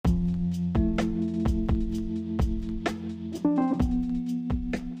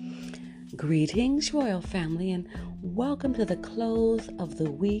Greetings, Royal Family, and welcome to the close of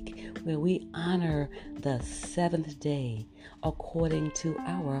the week where we honor the seventh day according to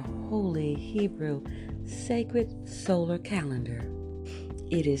our holy Hebrew sacred solar calendar.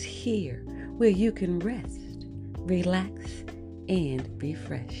 It is here where you can rest, relax, and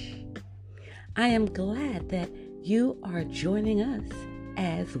refresh. I am glad that you are joining us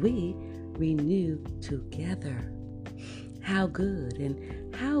as we renew together. How good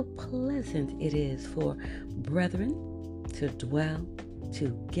and how pleasant it is for brethren to dwell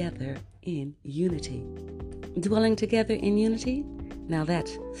together in unity. Dwelling together in unity? Now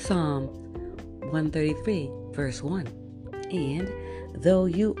that's Psalm 133, verse 1. And though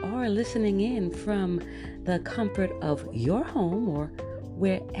you are listening in from the comfort of your home or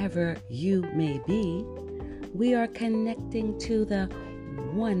wherever you may be, we are connecting to the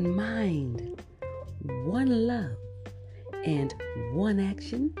one mind, one love, and one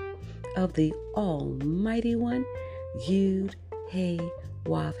action of the Almighty One, Yud Hey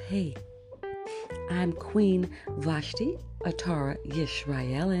Wav Hey. I'm Queen Vashti Atara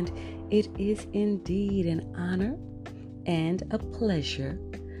Yisrael, and it is indeed an honor and a pleasure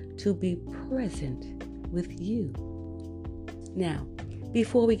to be present with you. Now,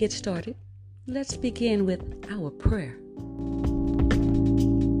 before we get started, let's begin with our prayer.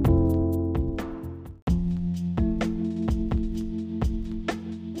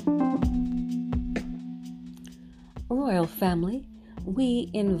 Royal Family, we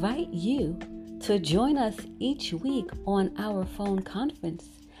invite you to join us each week on our phone conference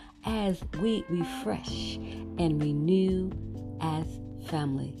as we refresh and renew as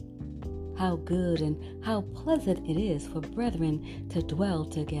family. How good and how pleasant it is for brethren to dwell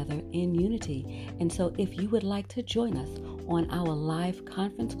together in unity. And so if you would like to join us on our live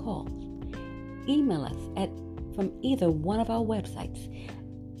conference calls, email us from either one of our websites,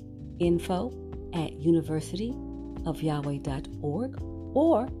 info@universityofyahweh.org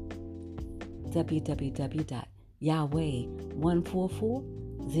or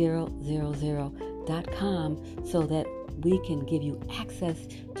www.yahweh144000.com so that we can give you access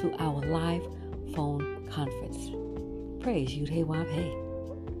to our live phone conference. Praise Yud Hey Wav Hey.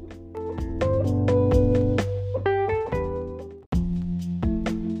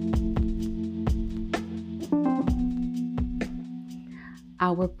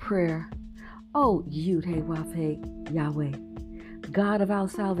 Our prayer. O Yud Hey Wav Hey, Yahweh, God of our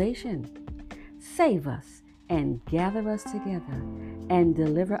salvation, save us and gather us together and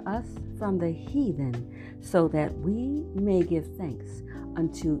deliver us from the heathen so that we may give thanks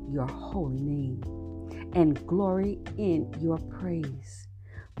unto your holy name and glory in your praise.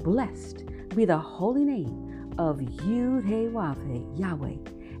 Blessed be the holy name of Yud Hey Wav Hey, Yahweh,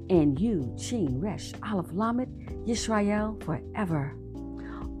 and Yud Shin Resh Aleph Lamed Yisrael forever.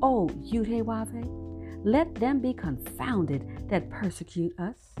 O Yud Hey Wav Hey, let them be confounded that persecute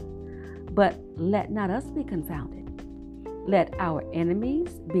us, but let not us be confounded. Let our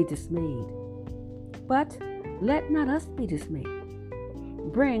enemies be dismayed, but let not us be dismayed.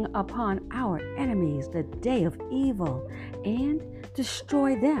 Bring upon our enemies the day of evil and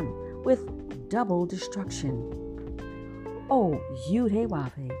destroy them with double destruction. O Yud Hey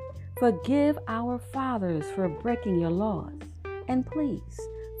Wav Hey, forgive our fathers for breaking your laws, and please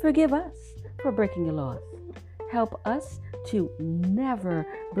forgive us for breaking your laws. Help us to never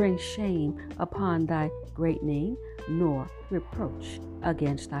bring shame upon thy great name, nor reproach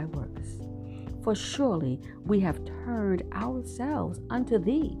against thy works. For surely we have turned ourselves unto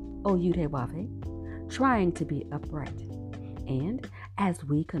thee, O Yud Hey Wav Hey, trying to be upright. And as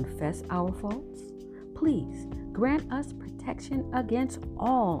we confess our faults, please grant us protection against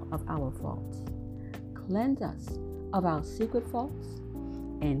all of our faults. Cleanse us of our secret faults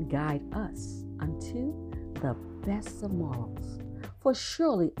and guide us unto the best of morals. For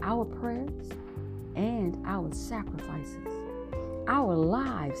surely our prayers and our sacrifices, our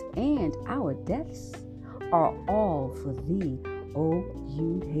lives and our deaths are all for thee, O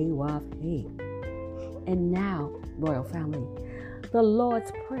Yud Hey Wav Hey. And now, Royal Family, the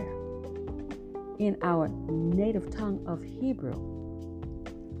Lord's Prayer in our native tongue of Hebrew,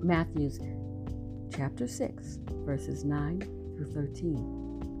 Matthew chapter 6, verses 9 through 13.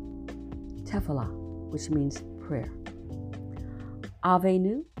 Tefillah, which means prayer.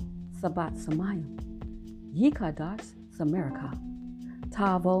 Avenu Shabbat Samayim, Yikadas Samarika,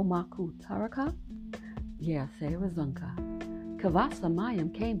 Tavo Maku Taraka, Yaseh Razunka,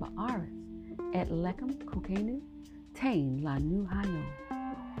 Kavasamayim came Ba'aris, Et Lekem Kukenu, Tain Lanu Hayo,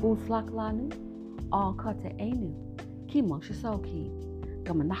 Uslak Lanu, Al Kate Enu, Kimon Shisoki,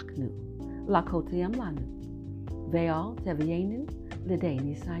 Gamanaknu, Lakotiam Lanu, Veal Tevienu,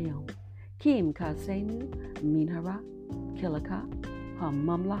 Lideni Sayom. Kim Kasenu, Minhara, Kilaka,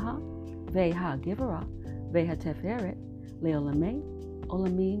 Hamamlaha, Veha Givera, Veha Teferet, Leolame,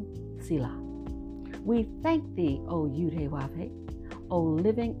 Olamim, Sila. We thank thee, O Yudhe-Wavhe, O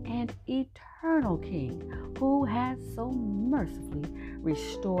living and eternal King, who has so mercifully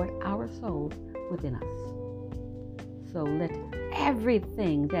restored our souls within us. So let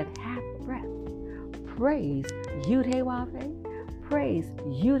everything that hath breath praise Yudhe-Wavhe, praise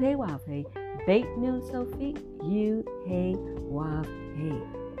Yudhe-Wavhe, Beit Nun Sophie, Yudhe-Wavhe.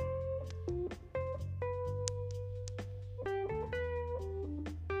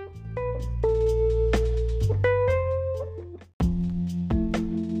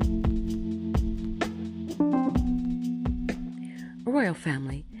 Royal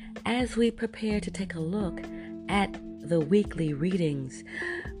family, as we prepare to take a look at the weekly readings,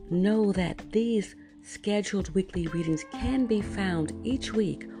 know that these scheduled weekly readings can be found each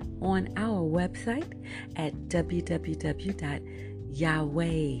week on our website at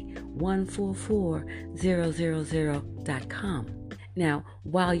www.yahweh144000.com. Now,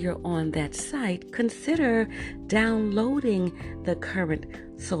 while you're on that site, consider downloading the current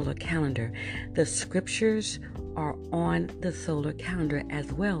solar calendar. The scriptures are on the solar calendar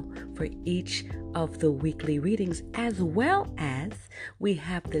as well for each of the weekly readings, as well as we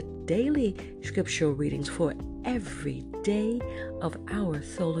have the daily scriptural readings for every day of our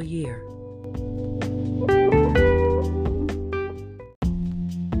solar year.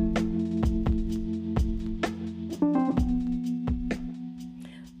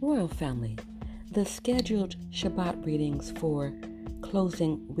 Royal family, the scheduled Shabbat readings for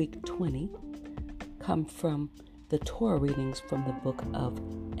closing week 20 come from the Torah readings from the book of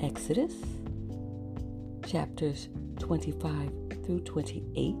Exodus, chapters 25 through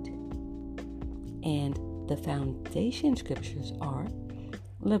 28, and the foundation scriptures are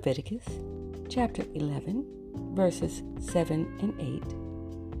Leviticus, chapter 11, verses 7 and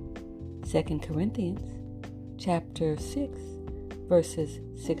 8, 2 Corinthians, chapter 6, verses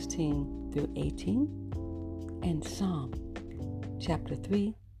 16 through 18, and Psalm, chapter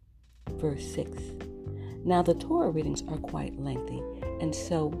 3, verse 6. Now, the Torah readings are quite lengthy, and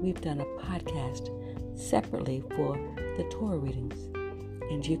so we've done a podcast separately for the Torah readings.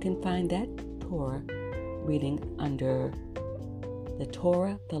 And you can find that Torah reading under the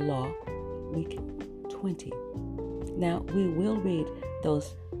Torah, the Law, week 20. Now, we will read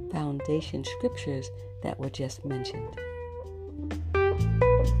those foundation scriptures that were just mentioned.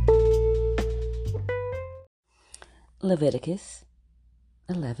 Leviticus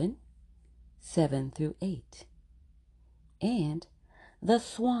 11, 7 through 8. And the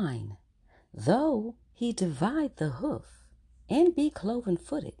swine, though he divide the hoof, and be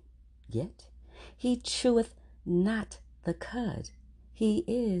cloven-footed, yet he cheweth not the cud, he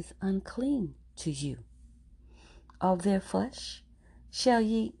is unclean to you. Of their flesh shall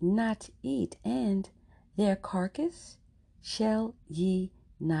ye not eat, and their carcass shall ye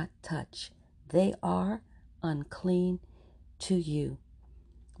not touch. They are unclean to you.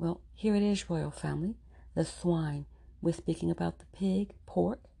 Well, here it is, royal family. The swine. We're speaking about the pig,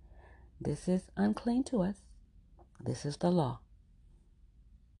 pork. This is unclean to us. This is the law.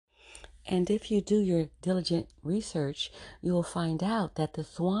 And if you do your diligent research, you will find out that the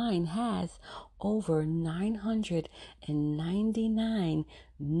swine has over 999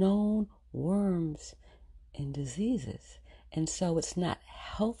 known worms and diseases. And so it's not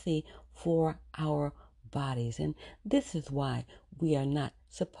healthy for our bodies. And this is why we are not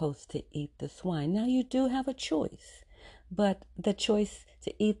supposed to eat the swine. Now, you do have a choice, but the choice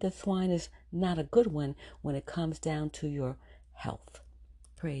to eat the swine is not a good one when it comes down to your health.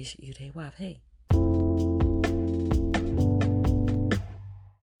 Praise Yudhe-Wavhe.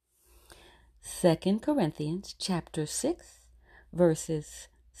 2 Corinthians chapter 6, verses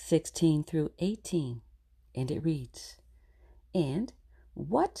 16 through 18. And it reads, And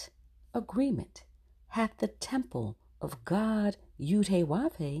what agreement hath the temple of God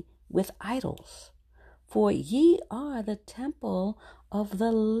Yudhe-Wavhe with idols? For ye are the temple of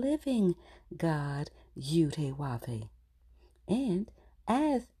the living God Yudhe-Wavhe. And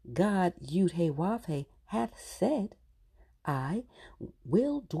as God Yudhe-Wavhe hath said, I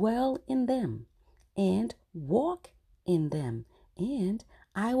will dwell in them, and walk in them, and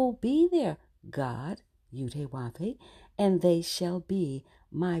I will be their God, Yudhe-Wavhe, and they shall be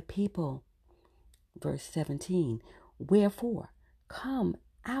my people. Verse 17, Wherefore, come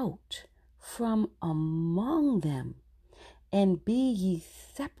out from among them, and be ye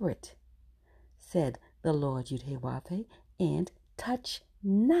separate, said the Lord Yudhe-Wavhe, and touch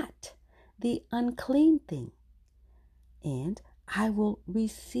not the unclean thing, and I will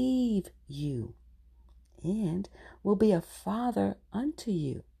receive you, and will be a father unto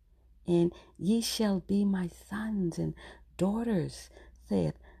you, and ye shall be my sons and daughters,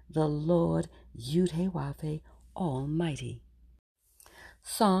 saith the Lord Yud-Heh-Wav-Heh Almighty.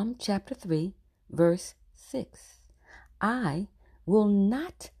 Psalm chapter 3, verse 6. I will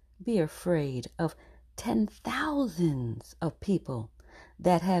not be afraid of 10,000s of people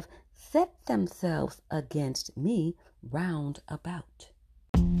that have set themselves against me round about.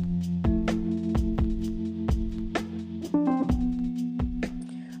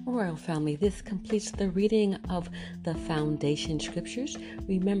 Royal family, this completes the reading of the foundation scriptures.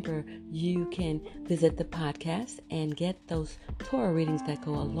 Remember, you can visit the podcast and get those Torah readings that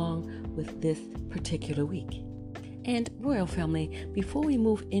go along with this particular week. And Royal family, before we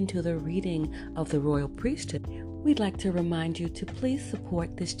move into the reading of the Royal Priesthood, we'd like to remind you to please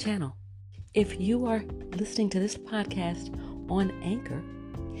support this channel. If you are listening to this podcast on Anchor,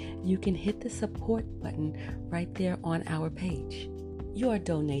 you can hit the support button right there on our page. Your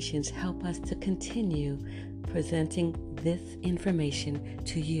donations help us to continue presenting this information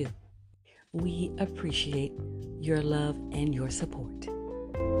to you. We appreciate your love and your support.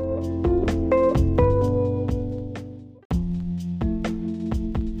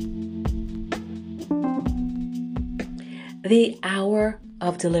 The hour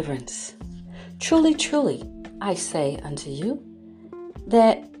of deliverance. Truly, truly, I say unto you,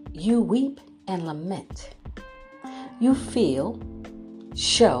 that you weep and lament. You feel,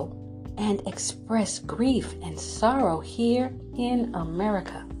 show, and express grief and sorrow here in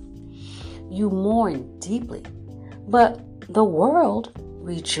America. You mourn deeply, but the world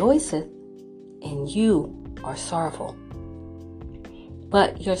rejoiceth, and you are sorrowful.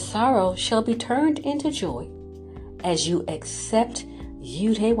 But your sorrow shall be turned into joy, as you accept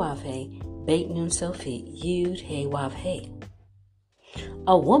Yud-Heh-Wav-Heh, Beit Nun Sophie, Yud-Heh-Wav-Heh.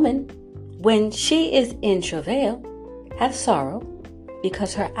 A woman, when she is in travail, hath sorrow,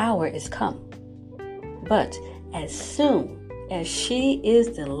 because her hour is come. But as soon as she is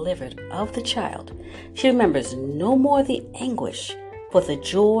delivered of the child, she remembers no more the anguish for the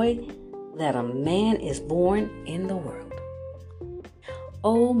joy that a man is born in the world.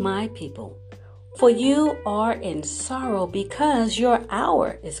 O my people, for you are in sorrow because your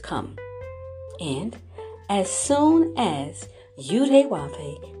hour is come. And as soon as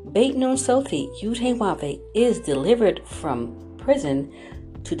Yud-Heh-Wav-Heh, Beit Nun Sophie, Yud-Heh-Wav-Heh is delivered from prison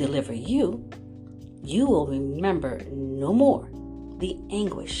to deliver you, you will remember no more the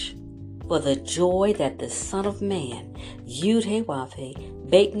anguish for the joy that the Son of Man, Yud-Heh-Wav-Heh,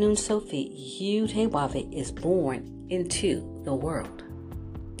 Beit Nun Sophie, Yud-Heh-Wav-Heh, is born into the world.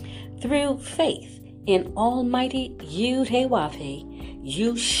 Through faith in Almighty Yud-Heh-Wav-Heh,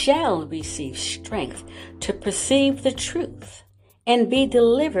 you shall receive strength to perceive the truth and be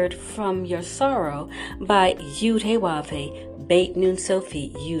delivered from your sorrow by Yud-Heh-Wav-Heh, Beit Nun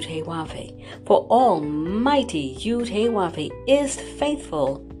Sophie, Yud-Heh-Wav-Heh. For Almighty Yud-Heh-Wav-Heh is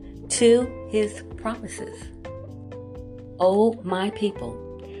faithful to his promises. O my people,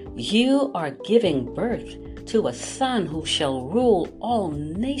 you are giving birth to a son who shall rule all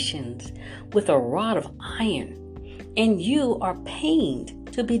nations with a rod of iron, and you are pained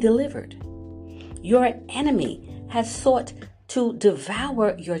to be delivered. Your enemy has sought to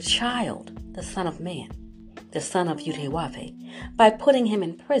devour your child, the Son of Man, the son of Yud-Heh-Wav-Heh, by putting him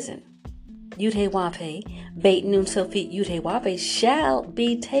in prison. Yud-Heh-Wav-Heh, Beit Nun Sophie, Yud-Heh-Wav-Heh shall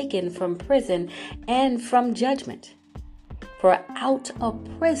be taken from prison and from judgment. For out of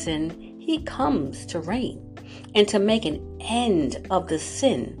prison he comes to reign, and to make an end of the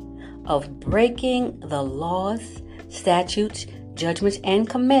sin of breaking the laws, statutes, judgments, and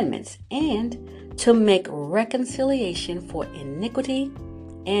commandments, and to make reconciliation for iniquity,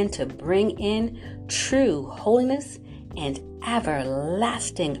 and to bring in true holiness and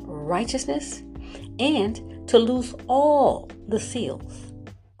everlasting righteousness, and to loose all the seals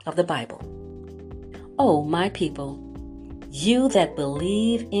of the Bible. O my people, you that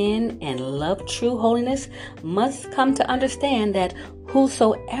believe in and love true holiness must come to understand that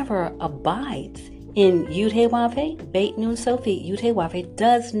whosoever abides in Yud-Heh-Wav-Heh, Beit Nun Sophie, Yud-Heh-Wav-Heh,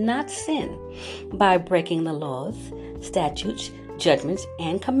 does not sin by breaking the laws, statutes, judgments,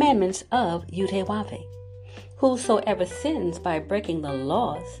 and commandments of Yud-Heh-Wav-Heh. Whosoever sins by breaking the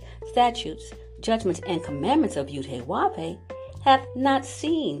laws, statutes, judgments, and commandments of Yud-Heh-Wav-Heh hath not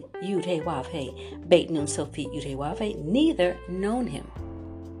seen Yud-Heh-Wav-Heh, Beit Nun Sophie, Yud-Heh-Wav-Heh, neither known him.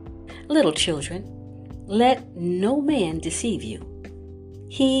 Little children, let no man deceive you.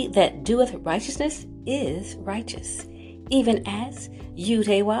 He that doeth righteousness is righteous, even as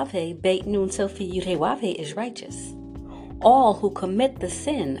Yud-Heh-Wav-Heh, Beit Nun Sophie, Yud-Heh-Wav-Heh is righteous. all who commit the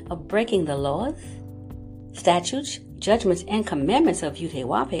sin of breaking the laws, statutes, judgments, and commandments of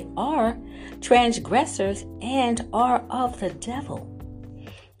Yudhe are transgressors and are of the devil.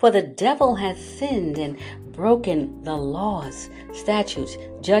 For the devil has sinned and broken the laws, statutes,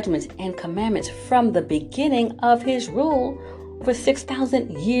 judgments, and commandments from the beginning of his rule over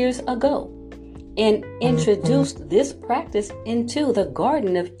 6,000 years ago, and introduced this practice into the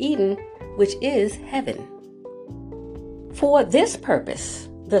Garden of Eden, which is heaven. For this purpose,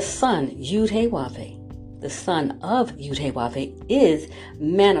 the Son, Yudhe, the Son of Yudhe, is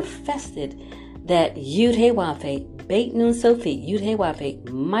manifested that Yudhe, Beit Nun Sophie, Yudhe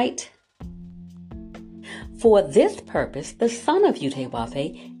might. For this purpose, the Son of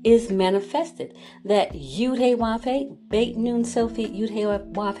Yudhe is manifested, that Yudhe, Beit Nun Sophie,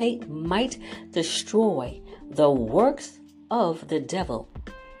 Yudhe might destroy the works of the devil.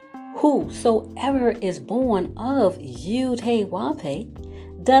 Whosoever is born of Yudhe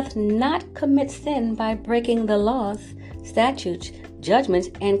doth not commit sin by breaking the laws, statutes, judgments,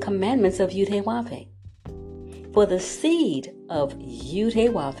 and commandments of Yudhe. For the seed of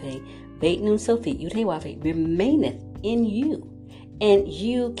Yudhe, Beit Nun Sophie, Yudhe remaineth in you, and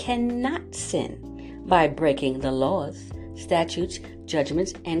you cannot sin by breaking the laws, statutes,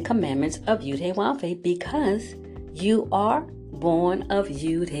 judgments, and commandments of Yudhe, because you are born of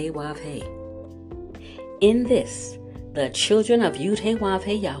Yudhe. In this, the children of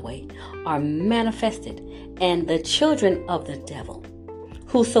Yudhe Yahweh are manifested, and the children of the devil.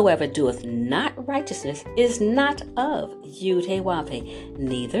 Whosoever doeth not righteousness is not of Yudhe,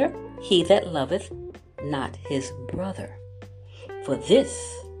 neither he that loveth not his brother. For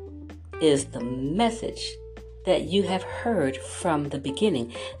this is the message that you have heard from the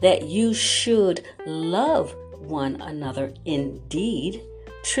beginning, that you should love one another in deed,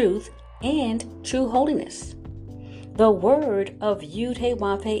 truth, and true holiness. The word of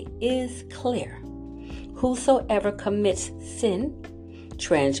Yudhe is clear. Whosoever commits sin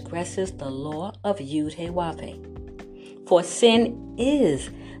transgresses the law of Yudhe. For sin is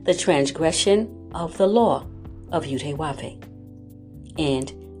the transgression of the law of Yudhe.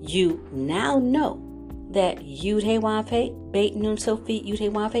 And you now know that Yudhe, Beit Nun Sophie,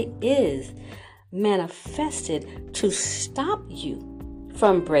 Yudhe is manifested to stop you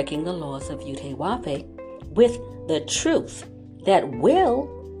from breaking the laws of Yudhe with the truth that will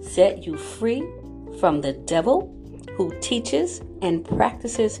set you free from the devil who teaches and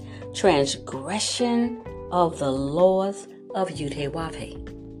practices transgression of the laws of Yudhe.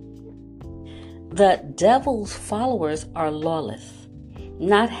 The devil's followers are lawless,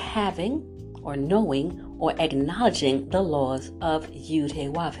 not having or knowing or acknowledging the laws of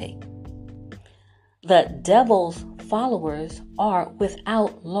Yudhe. The devil's followers are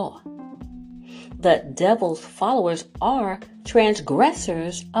without law. The devil's followers are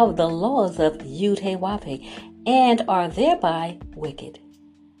transgressors of the laws of Yudhe and are thereby wicked.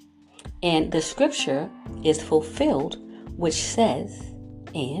 And the scripture is fulfilled, which says,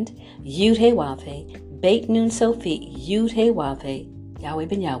 and Yudhe, Beit Nun Sophie, Yudhe, Yahweh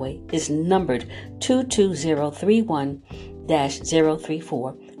ben Yahweh, is numbered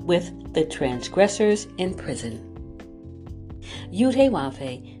 22031-034 with the transgressors in prison. Yudhe,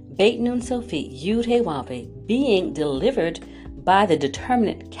 Beit Nun Sophie, Yudhe, being delivered by the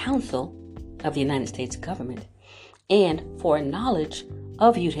determinate counsel of the United States government, and for knowledge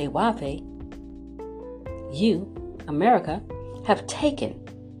of Yudhe, you, America, have taken,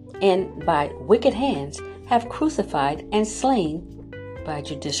 and by wicked hands have crucified and slain by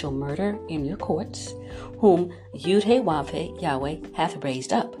judicial murder in your courts, whom Yudhe Yahweh hath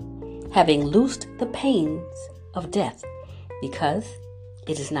raised up, having loosed the pains of death, because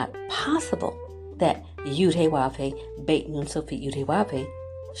it is not possible that Yudhe, Beit Nun Sophie, Yudhe,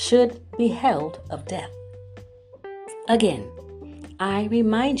 should be held of death. Again, I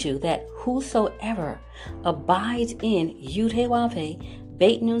remind you that whosoever abides in Yudhe,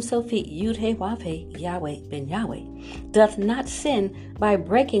 Beit Nun Sophie, Yudhe, Yahweh ben Yahweh, doth not sin by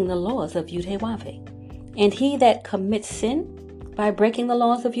breaking the laws of Yudhe. And he that commits sin by breaking the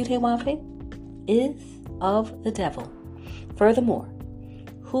laws of Yudhe is of the devil. Furthermore,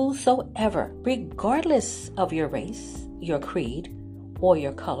 whosoever, regardless of your race, your creed, or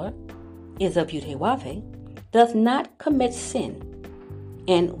your color, is of Yudhe, doth not commit sin,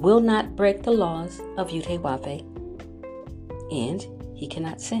 and will not break the laws of Yudhe, and he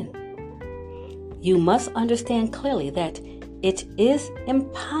cannot sin. You must understand clearly that it is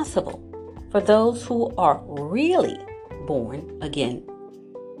impossible for those who are really born again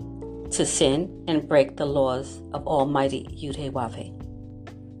to sin and break the laws of Almighty Yudhe.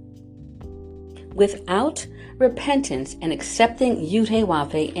 Without repentance and accepting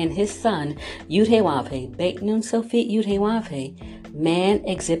Yud-Heh-Wav-Heh and his son, Yud-Heh-Wav-Heh, Beit Nun Sofit Yud-Heh-Wav-Heh, man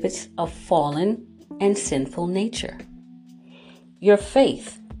exhibits a fallen and sinful nature. Your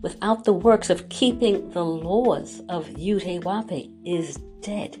faith without the works of keeping the laws of Yud-Heh-Wav-Heh is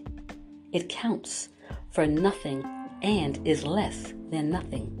dead. It counts for nothing and is less than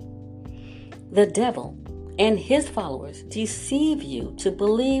nothing. The devil and his followers deceive you to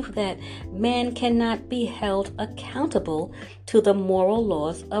believe that man cannot be held accountable to the moral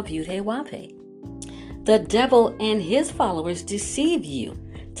laws of Yud-Heh-Wav-Heh. The devil and his followers deceive you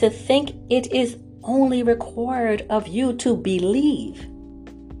to think it is only required of you to believe.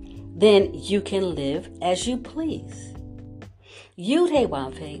 Then you can live as you please.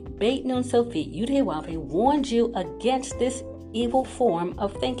 Yud-Heh-Wav-Heh, Beit Nun Sofit Yud-Heh-Wav-Heh warns you against this evil form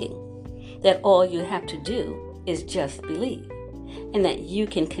of thinking, that all you have to do is just believe, and that you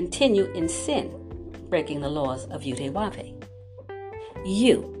can continue in sin, breaking the laws of Yud-Heh-Wav-Heh.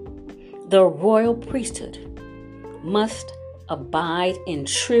 You, the royal priesthood, must abide in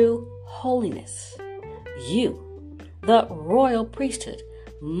true holiness. You, the royal priesthood,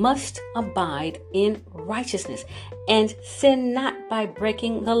 must abide in righteousness and sin not by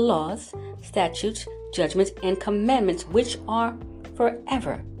breaking the laws, statutes, judgments, and commandments which are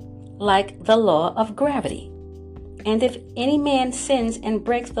forever, like the law of gravity. And if any man sins and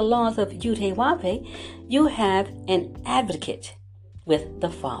breaks the laws of Yud-Heh-Wav-Heh, you have an advocate with the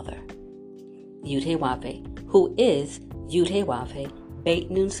Father, Yud-Heh-Wav-Heh, who is Yud-Heh-Wav-Heh, Beit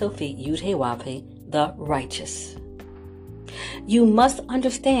Nun Sofit Yud-Heh-Wav-Heh, the righteous. You must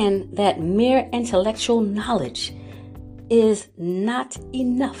understand that mere intellectual knowledge is not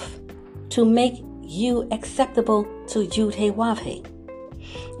enough to make you acceptable to Yud-Heh-Wav-Heh.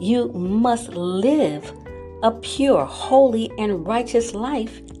 You must live a pure, holy, and righteous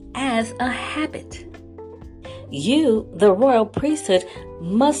life as a habit. You, the royal priesthood,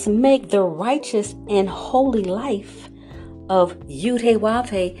 must make the righteous and holy life of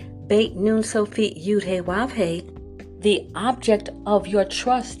Yud-Heh-Wav-Heh, Beit Nun Sofit Yud-Heh-Wav-Heh, the object of your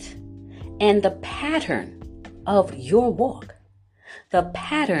trust and the pattern of your walk, the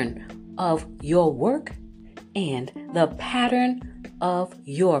pattern of your work, and the pattern of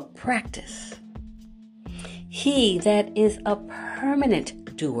your practice. He that is a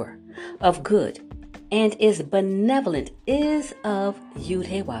permanent doer of good and is benevolent is of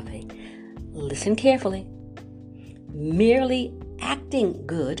Yud-Heh-Wav-Heh. Listen carefully. Merely acting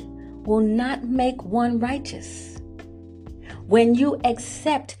good will not make one righteous. When you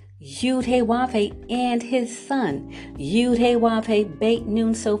accept Yud-Heh-Wav-Heh and his son, Yud-Heh-Wav-Heh, Beit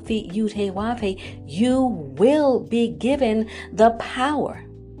Nun Sofit Yud-Heh-Wav-Heh, you will be given the power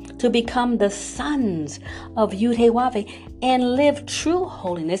to become the sons of Yud-Heh-Wav-Heh and live true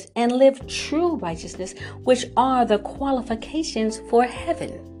holiness and live true righteousness, which are the qualifications for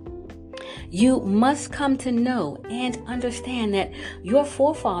heaven. You must come to know and understand that your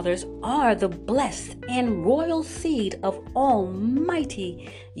forefathers are the blessed and royal seed of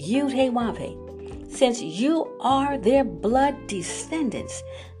Almighty Yud-Heh-Wav-Heh. Since you are their blood descendants,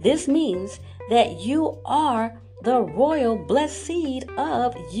 this means that you are the royal blessed seed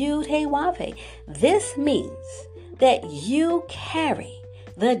of Yud-Heh-Wav-Heh. This means that you carry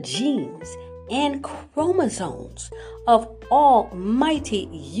the genes and chromosomes of Almighty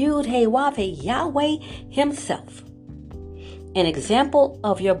Yud-Heh-Wav-Heh, Yahweh himself. An example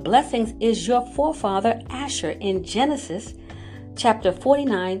of your blessings is your forefather Asher in Genesis chapter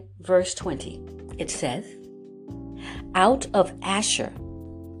 49, verse 20. It says, "Out of Asher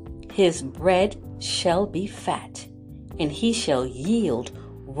his bread shall be fat, and he shall yield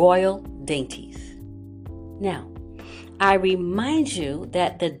royal dainties." Now, I remind you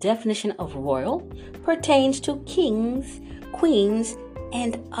that the definition of royal pertains to kings, queens,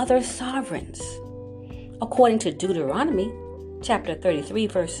 and other sovereigns. According to Deuteronomy chapter 33,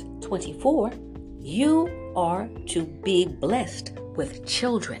 verse 24, you are to be blessed with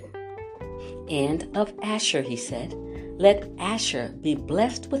children. And of Asher, he said, "Let Asher be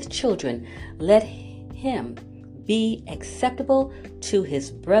blessed with children. Let him be acceptable to his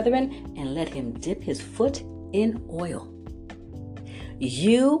brethren, and let him dip his foot in oil."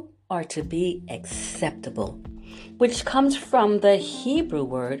 You are to be acceptable, which comes from the Hebrew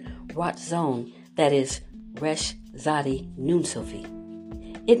word ratzon, that is Resh Zadi Nun Sofi.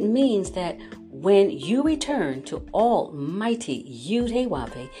 It means that when you return to Almighty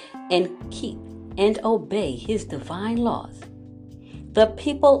Yud-Heh-Wav-Heh and keep and obey his divine laws, the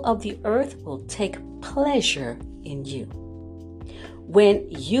people of the earth will take pleasure in you. When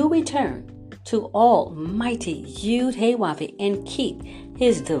you return to Almighty Yud-Heh-Wav-Heh and keep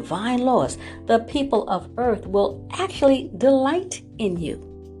his divine laws, the people of earth will actually delight in you.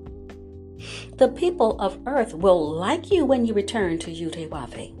 The people of earth will like you when you return to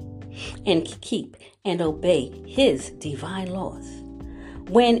Yud-Heh-Wav-Heh and keep and obey his divine laws.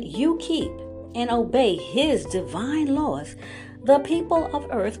 When you keep and obey his divine laws, the people of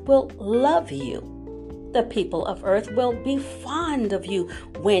earth will love you. The people of earth will be fond of you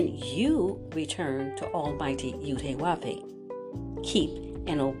when you return to Almighty Yud-Heh-Wav-Heh. Keep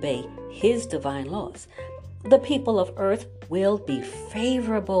and obey his divine laws. The people of earth will be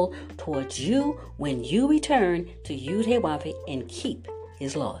favorable towards you when you return to Yud-Heh-Wav-Heh and keep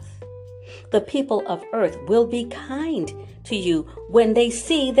his laws. The people of earth will be kind to you when they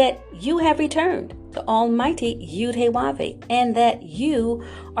see that you have returned to Almighty Yud-Heh-Wav-Heh and that you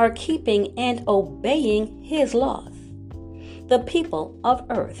are keeping and obeying his laws. The people of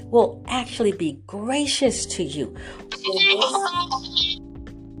earth will actually be gracious to you.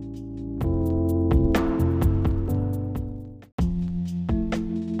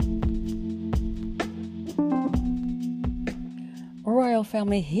 Royal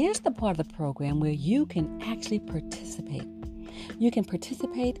family, here's the part of the program where you can actually participate. You can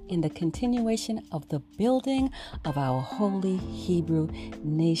participate in the continuation of the building of our holy Hebrew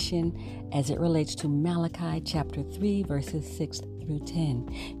nation as it relates to Malachi chapter 3, verses 6 through 10.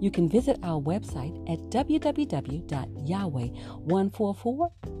 You can visit our website at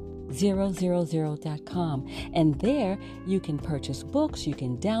www.yahweh144000.com, and there you can purchase books, you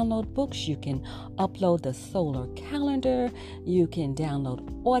can download books, you can upload the solar calendar, you can download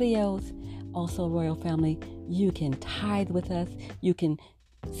audios. Also, Royal Family, you can tithe with us. You can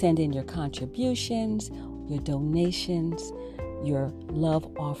send in your contributions, your donations, your love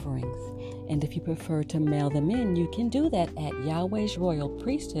offerings. And if you prefer to mail them in, you can do that at Yahweh's Royal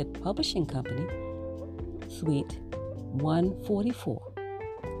Priesthood Publishing Company, Suite 144.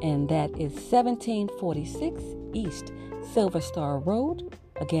 And that is 1746 East Silver Star Road.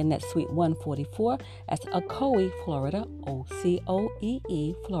 Again, that's Suite 144. That's Ocoee, Florida,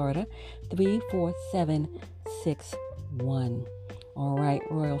 Ocoee, Florida, 34761. All right,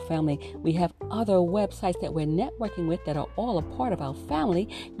 Royal Family, we have other websites that we're networking with that are all a part of our family.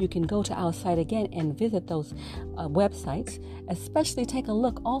 You can go to our site again and visit those websites. Especially take a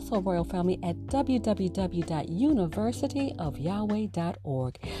look also, Royal Family, at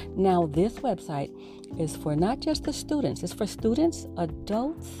www.universityofyahweh.org. Now, this website is for not just the students. It's for students,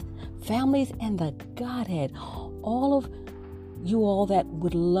 adults, families, and the Godhead. All of you all that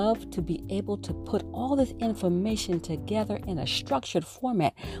would love to be able to put all this information together in a structured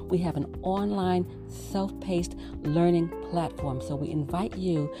format. We have an online self-paced learning platform. So we invite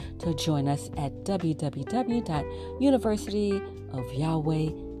you to join us at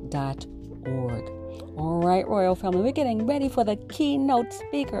www.universityofyahweh.org. All right, Royal Family, we're getting ready for the keynote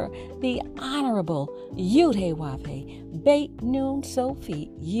speaker, the Honorable Yud-Heh-Wav-Heh, Beit Nun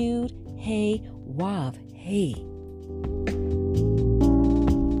Sophie Yud-Heh-Wav-Heh.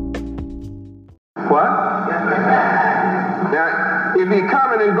 What? Now, if he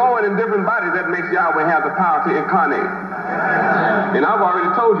coming and going in different bodies, that makes Yahweh have the power to incarnate. And I've already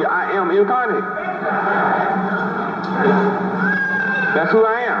told you, I am incarnate. That's who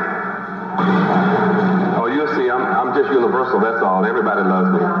I am. Oh, you'll see, I'm just universal, that's all. Everybody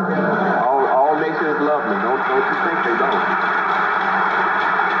loves me. All nations love me. Don't you think they don't.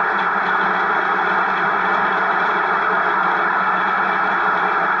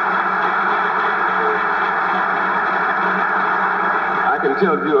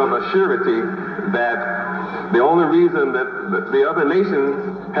 Tell you of a surety that the only reason that the other nations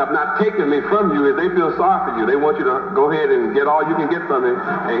have not taken me from you is they feel sorry for you. They want you to go ahead and get all you can get from me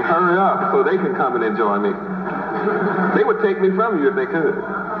and hurry up so they can come and enjoy me. They would take me from you if they could.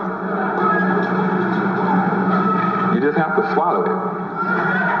 You just have to swallow it.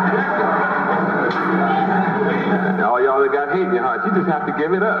 And all y'all that got hate in your heart, you just have to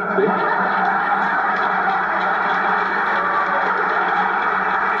give it up, see?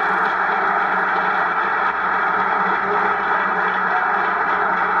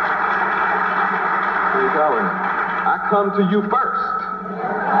 I come to you first.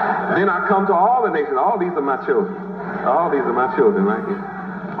 Then I come to all the nations. All these are my children. All these are my children right here.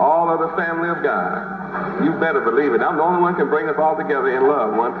 All of the family of God. You better believe it. I'm the only one who can bring us all together in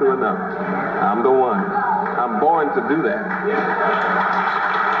love, one to another. I'm the one. I'm born to do that.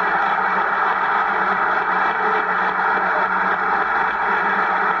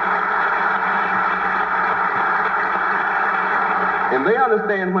 And they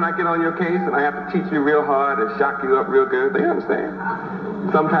understand when I get on your case and I have to teach you real hard and shock you up real good. They understand.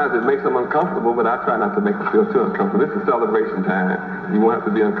 Sometimes it makes them uncomfortable, but I try not to make them feel too uncomfortable. This is celebration time. You won't have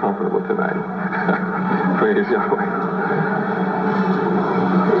to be uncomfortable tonight. Praise Yahweh.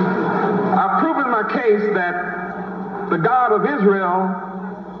 I've proven my case that the God of Israel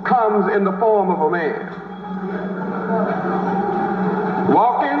comes in the form of a man.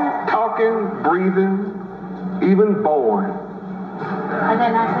 Walking, talking, breathing, even born.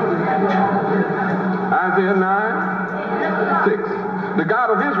 Isaiah 9:6. The God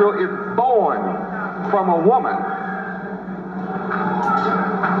of Israel is born from a woman.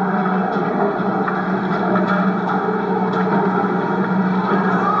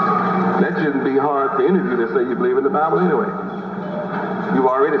 That shouldn't be hard for any of you to say you believe in the Bible anyway. You've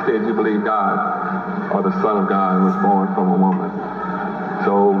already said you believe God, or the Son of God, was born from a woman.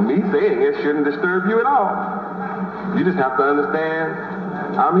 So me saying it shouldn't disturb you at all. You just have to understand,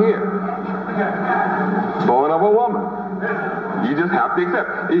 I'm here. Born of a woman. You just have to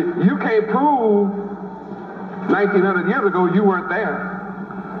accept. You can't prove 1900 years ago you weren't there.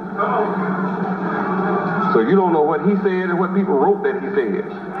 So you don't know what he said and what people wrote that he said.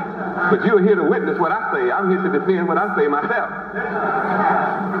 But you're here to witness what I say. I'm here to defend what I say myself.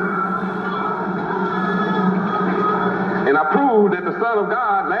 And I proved that the Son of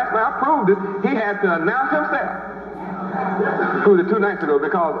God, last night I proved it, he had to announce himself. Proved it 2 nights ago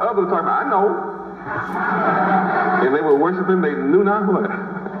because others were talking about, I know. And they were worshiping, they knew not what.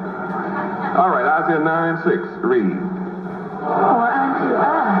 All right, Isaiah 9:6, read. For unto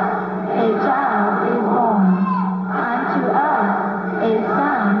us a child is born, unto us a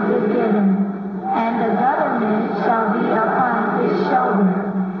son is given, and the government shall be upon his shoulder,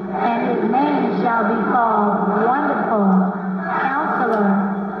 and his name shall be called Wonderful, Counselor,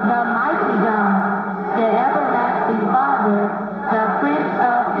 the Mighty God, the Everlasting Father, the Prince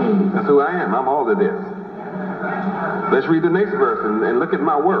of Peace. That's who I am. I'm all of this. Let's read the next verse and look at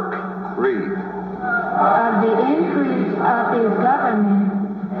my work. Read. Of the increase of his government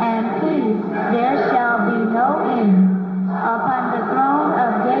and peace there shall be no end, upon the throne of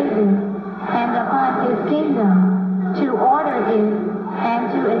David and upon his kingdom, to order it and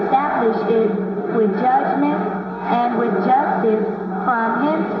to establish it with judgment and with justice from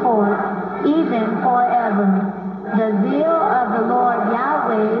henceforth, even forever. The zeal of the Lord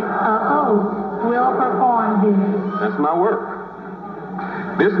Yahweh of hosts will perform this. That's my work.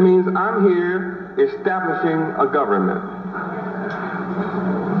 This means I'm here establishing a government.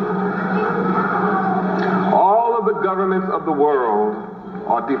 All of the governments of the world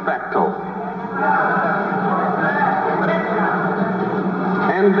are de facto.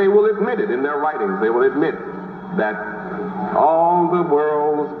 And they will admit it in their writings. They will admit that all the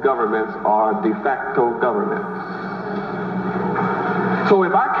world's governments are de facto governments. So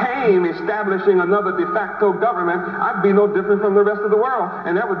if I came establishing another de facto government, I'd be no different from the rest of the world,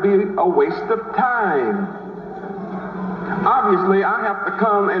 and that would be a waste of time. Obviously, I have to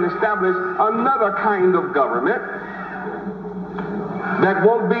come and establish another kind of government that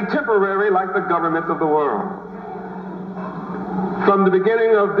won't be temporary like the governments of the world. From the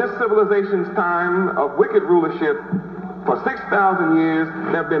beginning of this civilization's time of wicked rulership, for 6,000 years,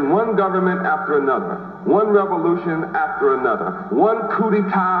 there have been one government after another, one revolution after another, one coup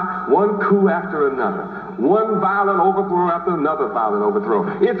d'etat, one coup after another, one violent overthrow after another violent overthrow.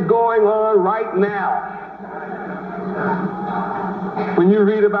 It's going on right now. When you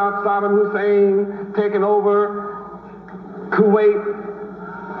read about Saddam Hussein taking over Kuwait,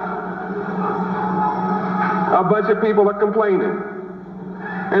 a bunch of people are complaining.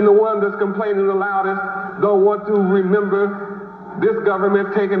 And the one that's complaining the loudest don't want to remember this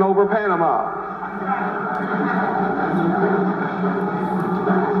government taking over Panama.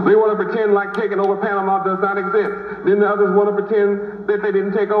 They want to pretend like taking over Panama does not exist. Then the others want to pretend that they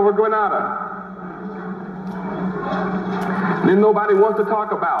didn't take over Grenada. Then nobody wants to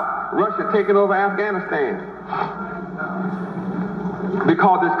talk about Russia taking over Afghanistan,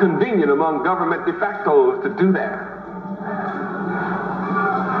 because it's convenient among government de factos to do that.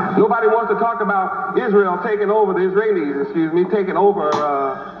 Nobody wants to talk about Israel taking over, the Israelis, taking over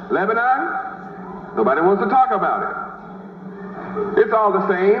Lebanon. Nobody wants to talk about it. It's all the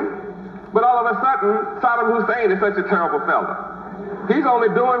same. But all of a sudden, Saddam Hussein is such a terrible fella. He's only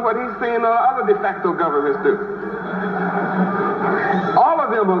doing what he's seen other de facto governments do. All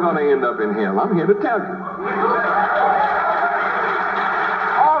of them are going to end up in hell. I'm here to tell you.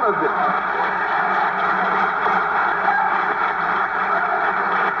 All of them.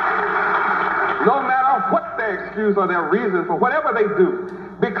 No matter what their excuse or their reason for whatever they do,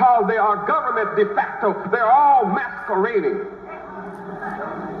 because they are government de facto, they're all masquerading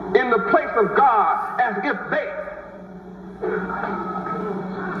in the place of God as if they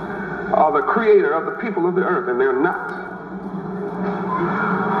are the creator of the people of the earth, and they're not.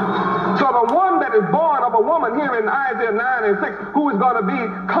 So the one that is born of a woman here in Isaiah 9 and 6, who is going to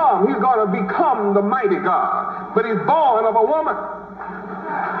become, he's going to become the mighty God. But he's born of a woman.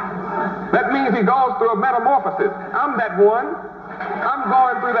 That means he goes through a metamorphosis. I'm that one. I'm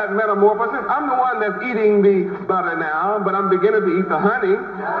going through that metamorphosis. I'm the one that's eating the butter now, but I'm beginning to eat the honey.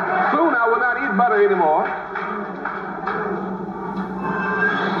 Soon I will not eat butter anymore.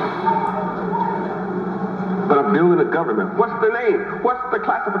 But I'm building a government. What's the name? What's the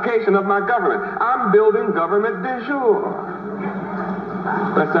classification of my government? I'm building government de jure.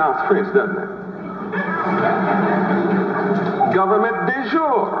 That sounds French, doesn't it? Government de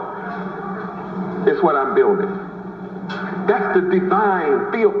jure is what I'm building. That's the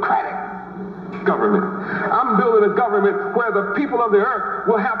divine theocratic government. I'm building a government where the people of the earth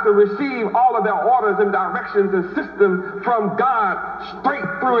will have to receive all of their orders and directions and systems from God straight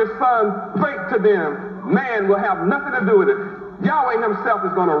through his son, straight to them. Man will have nothing to do with it. Yahweh himself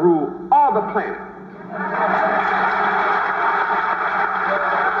is going to rule all the planet.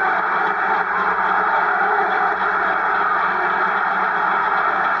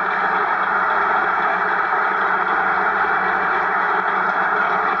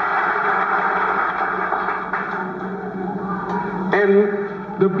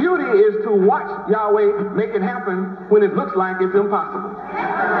 And the beauty is to watch Yahweh make it happen when it looks like it's impossible.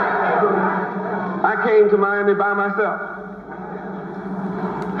 I came to Miami by myself.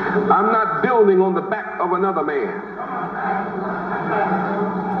 I'm not building on the back of another man.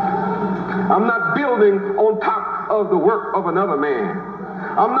 I'm not building on top of the work of another man.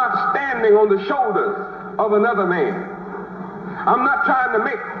 I'm not standing on the shoulders of another man. I'm not trying to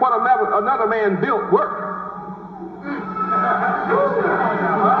make what another man built work.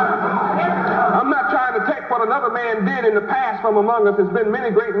 I'm not trying to take what another man did in the past from among us. There's been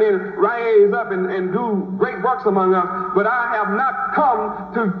many great men rise up and do great works among us, but I have not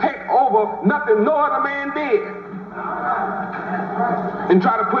come to take over nothing no other man did and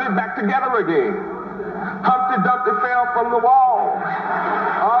try to put it back together again. Humpty Dumpty fell from the wall.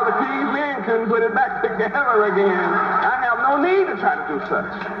 All the key men couldn't put it back together again. I have no need to try to do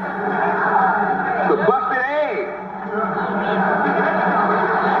such. The busted egg.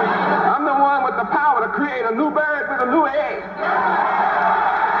 I'm the one with the power to create a new bird with a new egg.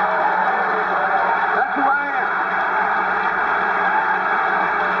 That's who I am.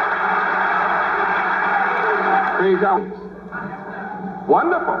 Praise God.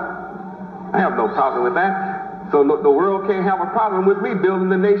 Wonderful. I have no problem with that. So the world can't have a problem with me building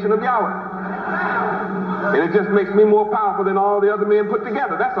the nation of Yahweh. And it just makes me more powerful than all the other men put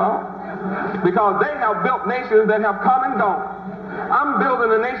together, that's all. Because they have built nations that have come and gone. I'm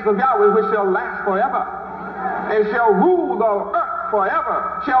building a nation of Yahweh which shall last forever and shall rule the earth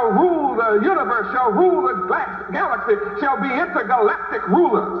forever, shall rule the universe, shall rule the galaxy, shall be intergalactic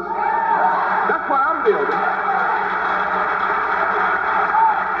rulers. That's what I'm building.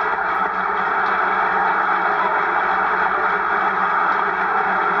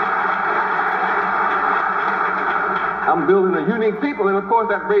 I'm building a unique people, and of course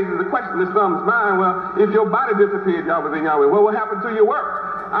that raises the question in some's mind, well, if your body disappeared, Yahweh, then Yahweh, what will happen to your work?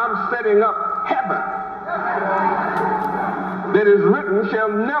 I'm setting up heaven that is written shall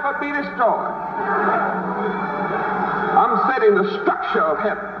never be destroyed. I'm setting the structure of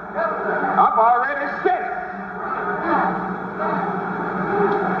heaven. I've already set it.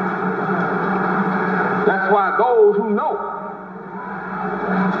 That's why those who know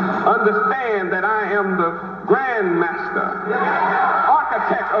understand that I am the Grand Master,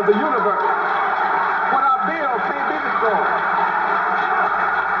 architect of the universe. What I build can't be destroyed.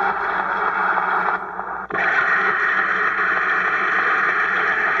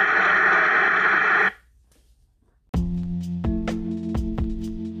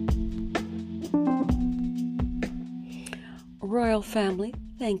 Royal family,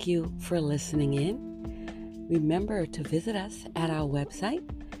 thank you for listening in. Remember to visit us at our website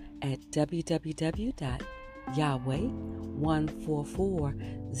at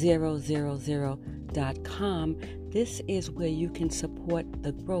www.yahweh144000.com. This is where you can support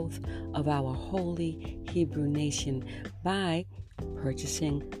the growth of our holy Hebrew nation by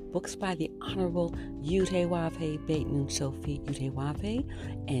purchasing books by the Honorable Yutewafe Beit Nun Sophie Yutewafe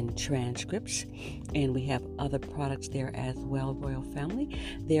and transcripts. And we have other products there as well, Royal Family.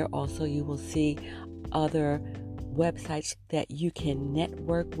 There also you will see other websites that you can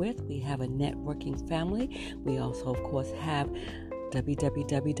network with. We have a networking family. We also, of course, have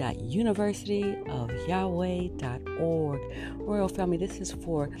www.universityofyahweh.org. Royal Family, this is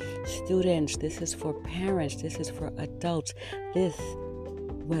for students, this is for parents, this is for adults. This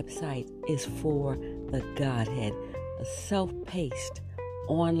website is for the Godhead, a self-paced,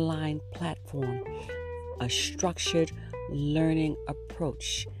 online platform, a structured learning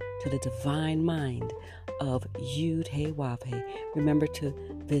approach to the divine mind of Yud He Wav He. Remember to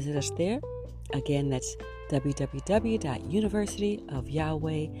visit us there. Again, that's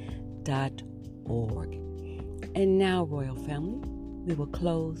www.universityofyahweh.org. And now, Royal Family, we will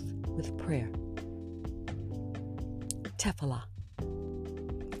close with prayer. Tefillah.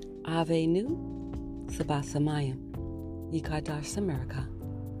 Avenu Sabasamayim Yikadash Samarika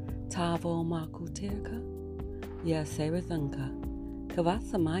Tavo Makutirka Yaserazunka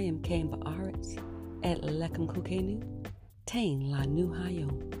Kavasamayim came Baaretz et Lekem Kukenu Tain La Nu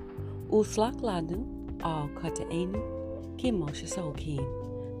Hayom Uslak Lanu Al Kataenu Kim Moshe Sokim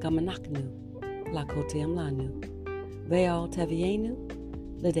Gamanaknu Lakotim Lanu Veal Tevienu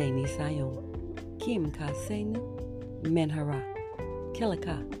Ladeni Sayom Kim Kasenu Menhara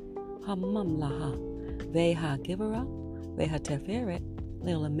Kilaka Hamamlaha Veha Givera Veha Teferet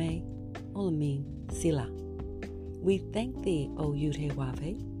Leolame Olamim Sila. We thank thee, O Yud He Wav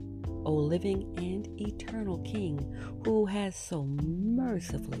He, O living and eternal King, who has so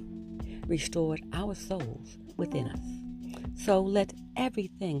mercifully restored our souls within us. So let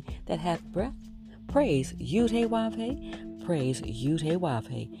everything that hath breath praise Yud He Wav He, praise Yud He Wav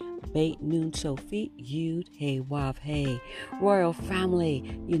He. Beit Nun Sophie Yud He Wav He. Royal Family,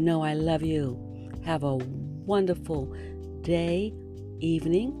 you know I love you. Have a wonderful day,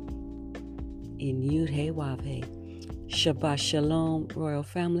 evening in Yud He Wav He. Shabbat Shalom, Royal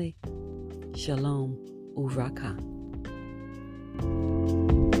Family. Shalom Uvracha.